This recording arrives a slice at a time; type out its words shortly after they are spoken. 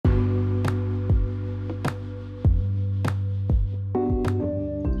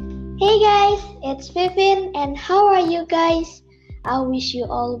guys, it's Vivin and how are you guys? I wish you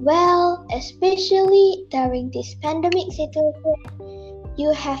all well, especially during this pandemic situation.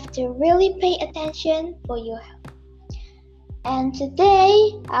 You have to really pay attention for your health. And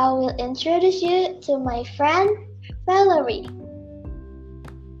today, I will introduce you to my friend Valerie.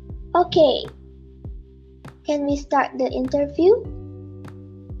 Okay, can we start the interview?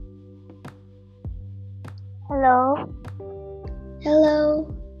 Hello.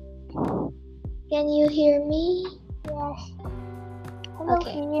 Hello. Can you hear me? Yes. Hello,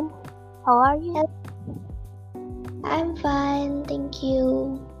 Okay. Vin. How are you? I'm fine, thank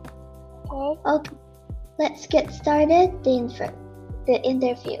you. Okay. Let's get started the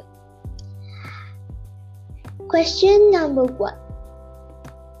interview. Question number 1.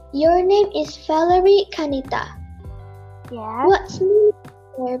 Your name is Valerie Kanita. Yes. What's the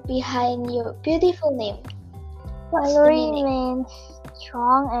meaning behind your beautiful name? What's the Valerie meaning? means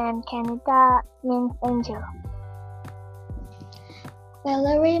strong and Kanita means angel.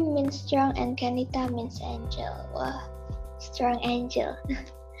 Valerie means strong and Kanita means angel. Wow, strong angel.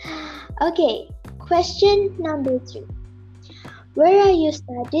 Okay, question number 2. Where are you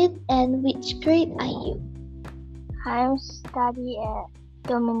studied and which grade are you? I'm studying at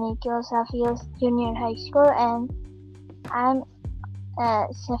Domenico Savio's Junior High School and I'm at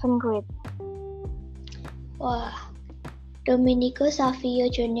 7th grade. Wah, Domenico Savio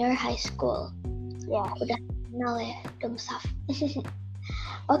Junior High School. Yes. Udah kenal ya, Domsav.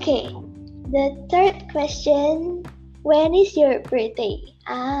 Okay, the third question. When is your birthday?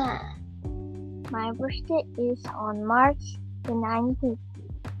 My birthday is on March the 19th.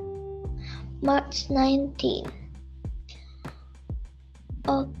 March 19.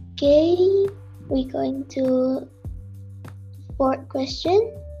 Okay, we're going to fourth question.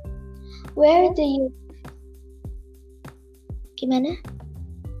 Where do you Gimana?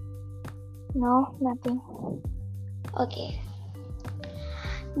 No, nothing. Okay.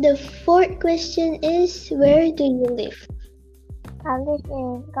 The fourth question is, where do you live? I live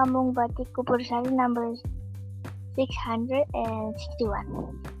in Kampung Batik Kupursari number 661.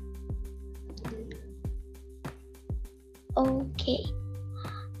 Okay.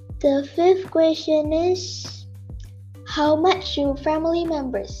 The fifth question is, how much your family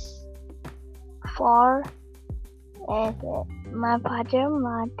members? 4 and my father,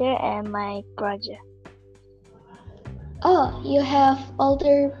 mother, and my brother. Oh, you have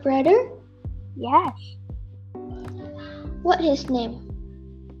older brother? Yes, What his name?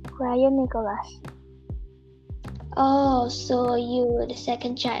 Ryan Nicholas. Oh, so you the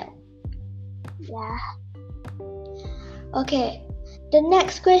second child. Yeah, Okay. The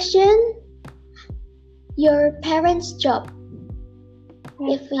next question. Your parents' job.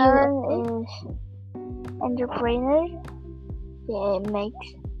 my If you parent is entrepreneur. They make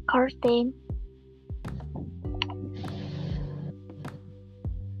curtain.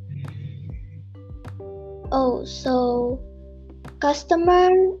 Oh, so customer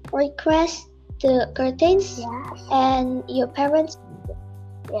request the curtains Yes, and your parents.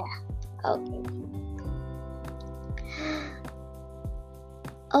 yeah. Okay.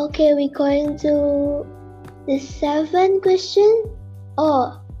 Okay, we're going to the seventh question.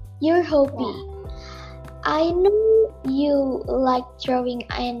 Oh, your hobby. Yeah. I know you like drawing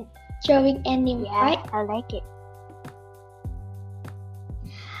anime, Yeah, right? I like it.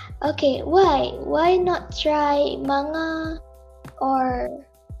 Okay, why? Why not try manga or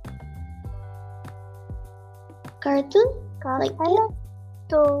cartoon? Cause Like I that? like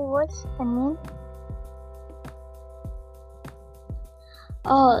to watch anime.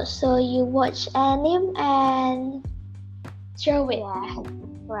 Oh, so you watch anime and draw it. Yeah,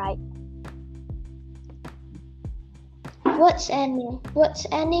 right. What's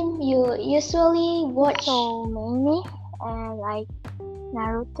anime you usually watch? So many like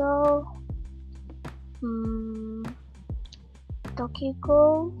Naruto,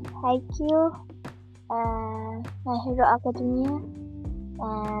 Tokyo, Haikyuu, My Hero Academia,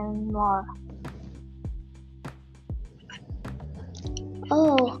 and more.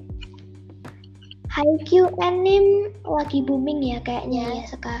 Oh, Haikyuu anime lagi booming ya kayaknya Yeah. ya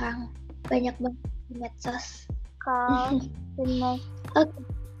sekarang. Banyak banget di medsos. Cause the next Okay.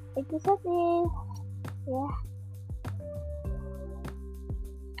 episode is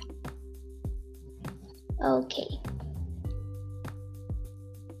Okay.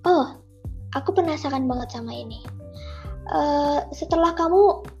 Oh, aku penasaran banget sama ini. Setelah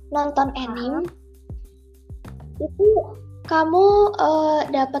kamu nonton anime, itu kamu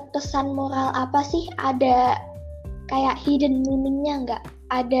dapat pesan moral apa sih? Ada kayak hidden meaning-nya nggak?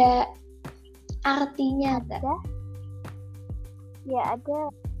 Ada artinya nggak? ada. Ya ada.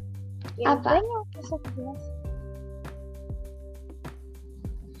 Ya, Apa? banyak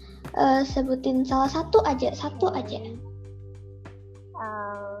 11. Sebutin salah satu aja.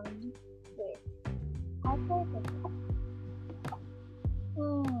 Wait. Apa itu?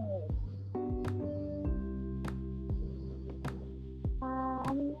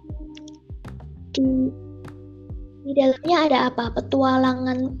 Di dalamnya ada apa?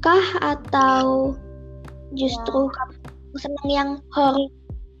 Petualangan kah atau justru kamu senang yang horor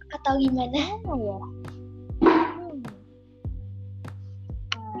atau gimana? Apa ya?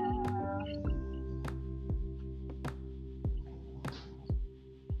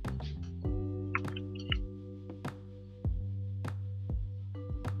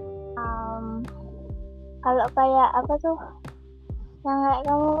 Kalau kayak apa tuh? Yang kayak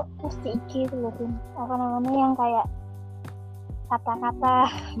kamu pasti IG itu loh, Vin. Apa namanya yang kayak kata-kata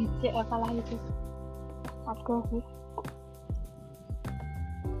gitu, apalah itu. Ada sih.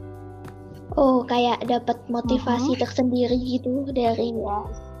 Oh, kayak dapat motivasi tersendiri gitu dari. Ya.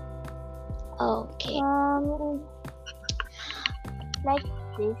 Oke. Like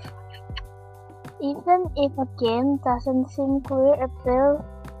this. Even if a game doesn't seem clear appeal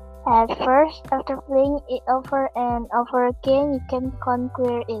at first, after playing it over and over again, you can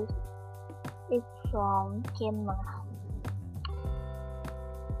conquer it. It's from Kenma.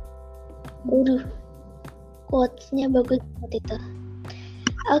 Quotes-nya bagus banget itu.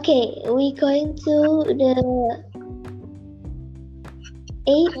 Okay, we going to the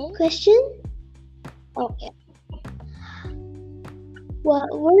 8th question. Okay. What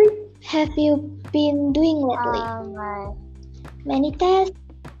work have you been doing lately? Many tests.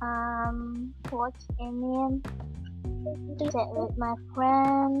 Watch anime, chat with my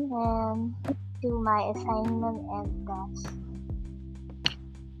friend, and do my assignment and tasks.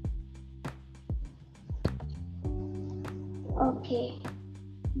 Okay.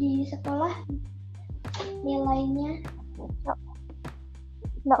 Di sekolah nilainya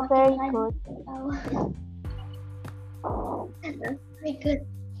not very good. Very good.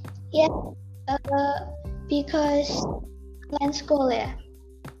 Yeah, because online school ya.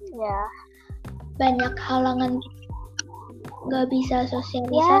 Yeah. Banyak halangan, nggak bisa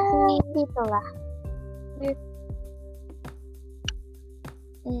sosialisasi. Ya, gitulah.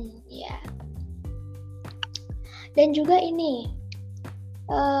 Ya. Dan juga ini,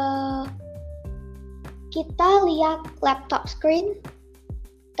 kita lihat laptop screen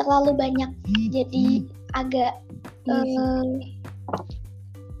terlalu banyak, jadi agak sakit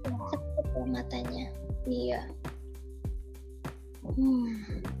ya matanya. Iya.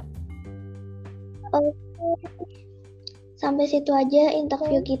 Oke. Sampai situ aja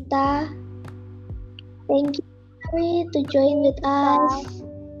interview kita. Thank you Valerie to join with us.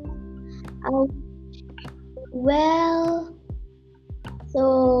 Well, so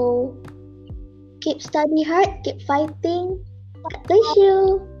keep study hard, keep fighting. God bless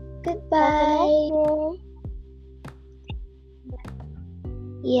you. Goodbye.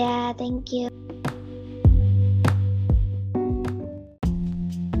 Yeah, thank you.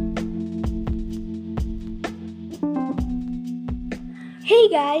 Hey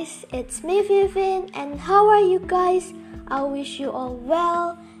guys, it's me Vivin, and how are you guys? I wish you all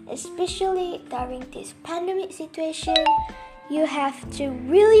well, especially during this pandemic situation. You have to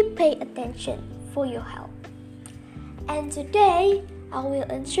really pay attention for your health. And today, I will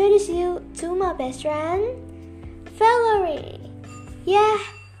introduce you to my best friend, Valerie. Yeah,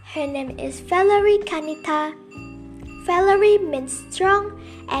 her name is Valerie Kanita. Valerie means strong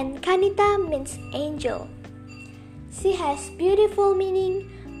and Kanita means angel. She has beautiful meaning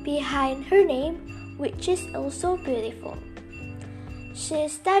behind her name, which is also beautiful. She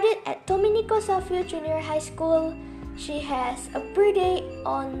studied at Domenico Savio Junior High School. She has a birthday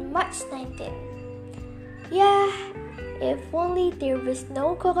on March 19th. Yeah, if only there was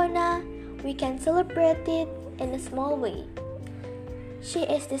no corona, we can celebrate it in a small way. She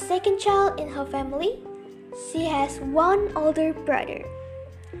is the second child in her family. She has one older brother.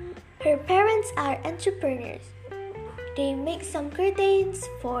 Her parents are entrepreneurs. They make some curtains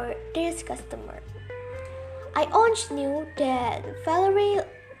for their customer. I always knew that Valerie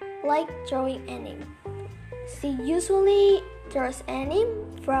liked drawing anime. She usually draws anime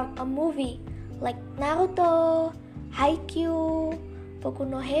from a movie like Naruto, Haikyuu, Boku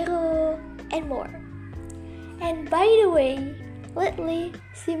no Hero, and more. And by the way, lately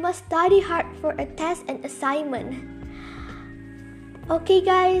she must study hard for a test and assignment. Okay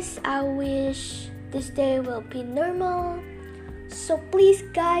guys, I wish this day will be normal. So please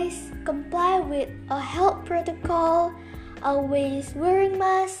guys, comply with a health protocol. Always wearing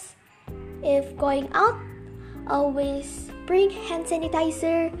masks. If going out, always bring hand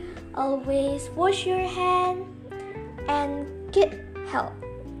sanitizer. always wash your hand, and keep health.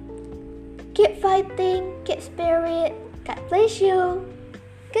 Keep fighting, keep spirit. God bless you.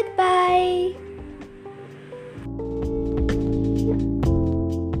 Goodbye.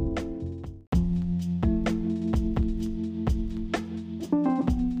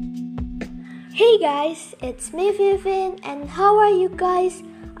 Hey guys, it's me Vivin, and how are you guys?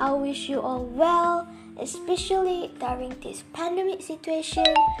 I wish you all well, especially during this pandemic situation.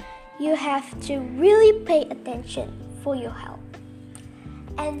 You have to really pay attention for your health.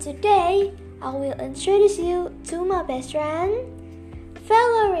 And today, I will introduce you to my best friend,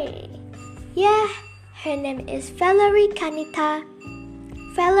 Valerie. Yeah, her name is Valerie Kanita.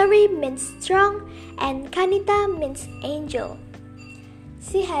 Valerie means strong and Kanita means angel.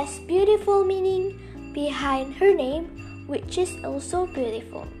 She has beautiful meaning behind her name, which is also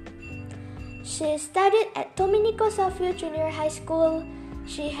beautiful. She studied at Domenico Savio Junior High School.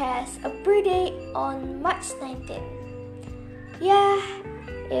 She has a birthday on March 19th. Yeah,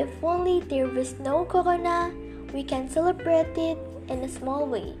 if only there was no corona, we can celebrate it in a small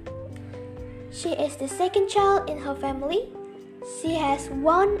way. She is the second child in her family. She has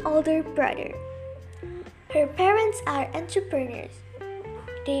one older brother. Her parents are entrepreneurs.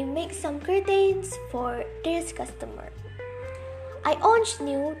 They make some curtains for their customer. I always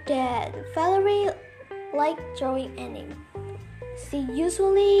knew that Valerie liked drawing anime. She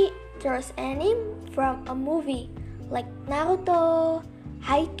usually draws anime from a movie like Naruto,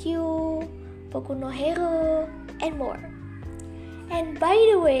 Haikyuu, Boku no Hero, and more. And by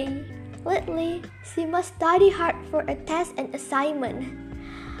the way, lately she must study hard for a test and assignment.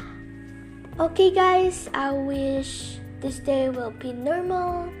 Okay guys, I wish this day will be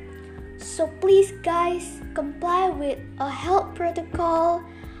normal. So please guys, comply with a health protocol.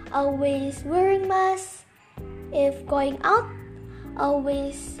 Always wearing mask. If going out,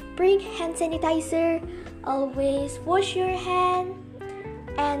 always bring hand sanitizer. Always wash your hand.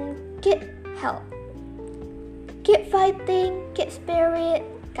 And keep health. Keep fighting, keep spirit.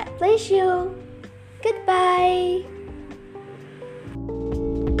 God bless you. Goodbye.